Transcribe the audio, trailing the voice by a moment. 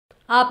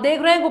आप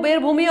देख रहे हैं कुबेर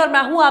भूमि और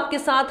मैं हूं आपके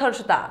साथ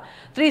हर्षिता।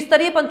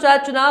 त्रिस्तरीय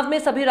पंचायत चुनाव में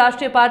सभी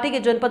राष्ट्रीय पार्टी के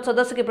जनपद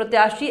सदस्य के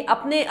प्रत्याशी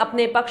अपने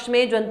अपने पक्ष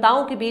में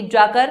जनताओं के बीच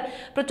जाकर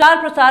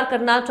प्रचार प्रसार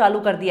करना चालू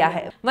कर दिया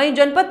है। वहीं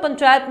जनपद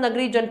पंचायत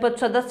नगरी जनपद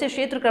सदस्य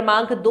क्षेत्र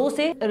क्रमांक 2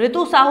 से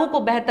ऋतु साहू को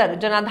बेहतर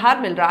जनाधार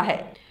मिल रहा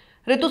है।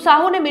 ऋतु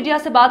साहू ने मीडिया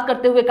से बात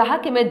करते हुए कहा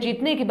कि मैं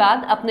जीतने के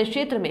बाद अपने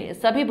क्षेत्र में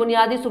सभी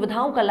बुनियादी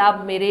सुविधाओं का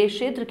लाभ मेरे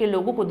क्षेत्र के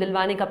लोगों को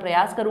दिलवाने का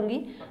प्रयास करूंगी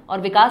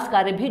और विकास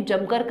कार्य भी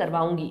जमकर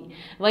करवाऊंगी।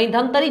 वहीं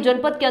धमतरी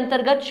जनपद के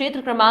अंतर्गत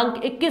क्षेत्र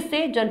क्रमांक 21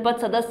 से जनपद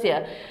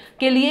सदस्य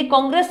के लिए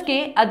कांग्रेस के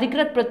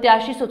अधिकृत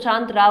प्रत्याशी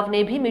सुशांत राव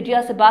ने भी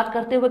मीडिया से बात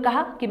करते हुए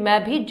कहा कि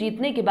मैं भी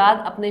जीतने के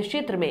बाद अपने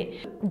क्षेत्र में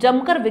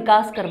जमकर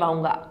विकास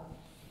करवाऊंगा।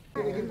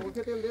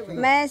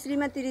 मैं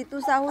श्रीमती ऋतु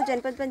साहू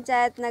जनपद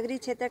पंचायत नगरी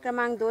क्षेत्र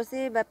क्रमांक 2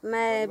 से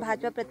मैं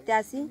भाजपा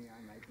प्रत्याशी।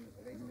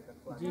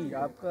 जी,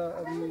 आपका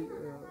अभी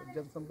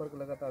जनसंपर्क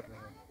लगातार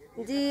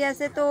है? जी,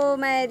 ऐसे तो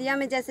मैं एरिया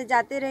में जैसे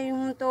जाते रही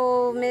हूँ तो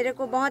मेरे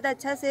को बहुत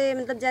अच्छा से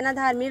मतलब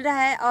जनाधार मिल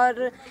रहा है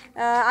और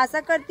आशा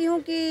करती हूँ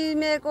कि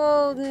मेरे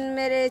को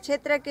मेरे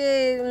क्षेत्र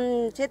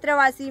के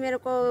क्षेत्रवासी मेरे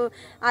को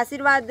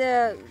आशीर्वाद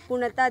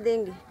पूर्णता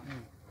देंगे।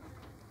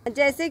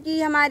 जैसे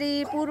कि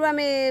हमारी पूर्व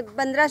में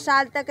 15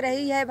 साल तक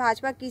रही है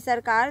भाजपा की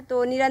सरकार,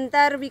 तो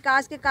निरंतर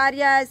विकास के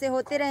कार्य ऐसे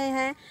होते रहे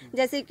हैं।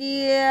 जैसे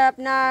कि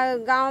अपना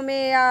गांव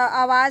में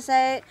आवास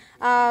है,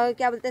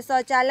 क्या बोलते हैं,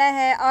 शौचालय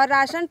है और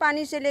राशन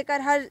पानी से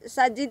लेकर हर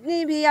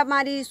जितनी भी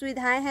हमारी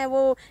सुविधाएं हैं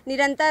वो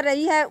निरंतर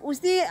रही है।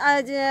 उसी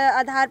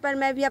आधार पर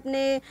मैं भी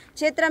अपने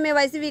क्षेत्र में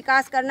वैसे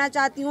विकास करना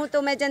चाहती हूँ।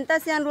 तो मैं जनता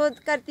से अनुरोध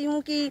करती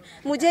हूँ कि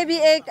मुझे भी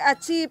एक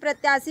अच्छी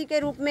प्रत्याशी के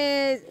रूप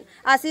में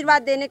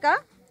आशीर्वाद देने का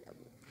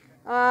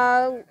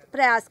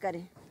प्रयास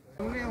करें।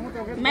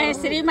 मैं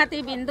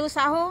श्रीमती बिंदु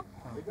साहू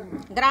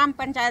ग्राम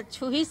पंचायत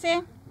छुही से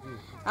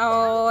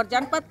और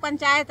जनपद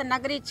पंचायत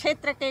नगरी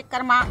क्षेत्र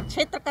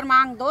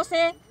क्रमांक 2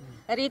 से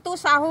ऋतु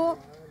साहू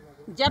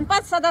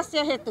जनपद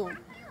सदस्य हेतु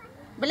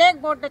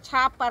ब्लैक बोर्ड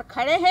छाप पर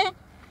खड़े हैं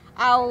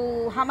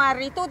और हमार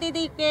ऋतु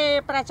दीदी के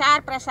प्रचार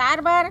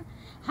प्रसार पर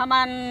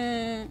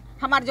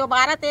हमार जो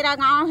 12-13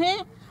 गांव है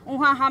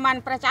वहाँ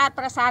हमन प्रचार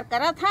प्रसार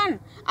करत हन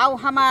और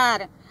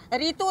हमार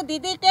ऋतु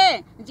दीदी के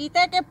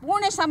जीते के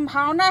पूर्ण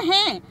संभावना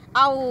है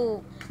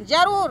और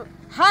जरूर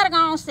हर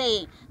गांव से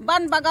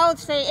बन बगौत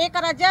से एक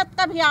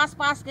जितना भी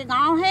आसपास के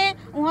गांव है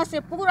वहाँ से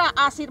पूरा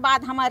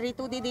आशीर्वाद हमारे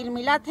ऋतु दीदी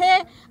मिलत है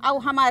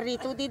और हमारे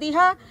ऋतु दीदी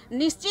है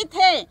निश्चित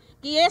है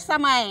कि ये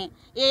समय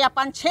ये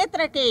अपन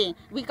क्षेत्र के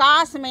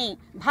विकास में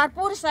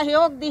भरपूर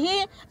सहयोग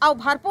दी और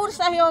भरपूर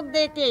सहयोग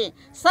दे के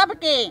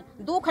सबके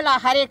दुख ला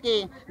हरे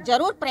के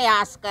जरूर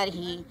प्रयास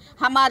करही।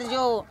 हमार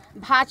जो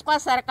भाजपा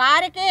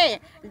सरकार के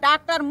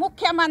डॉक्टर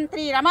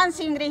मुख्यमंत्री रमन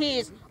सिंह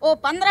रहीस वो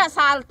 15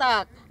 साल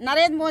तक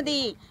नरेंद्र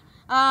मोदी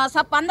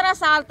सब 15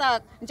 साल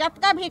तक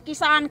जतका भी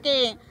किसान के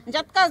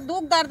जतका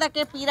दुख दर्द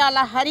के पीड़ा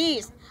ला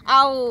हरीस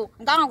और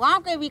गांव-गांव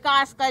के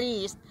विकास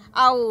करीस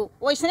और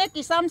वैसने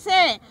किस्म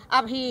से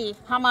अभी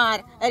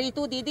हमार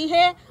ऋतु दीदी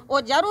है वो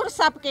जरूर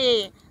सबके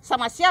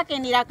समस्या के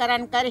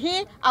निराकरण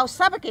करही और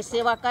सबके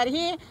सेवा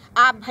करही।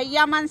 आप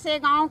भैया मन से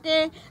गांव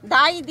के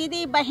दाई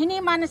दीदी बहिनी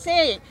मन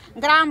से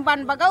ग्राम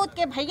बन बगौत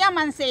के भैया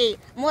मन से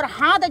मोर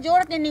हाथ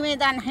जोड़ के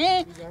निवेदन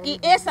है कि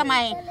ए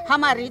समय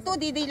हमार ऋतु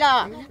दीदी ला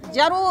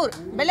जरूर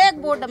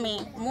ब्लैक बोर्ड में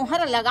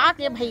मुहर लगा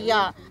के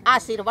भैया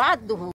आशीर्वाद दो।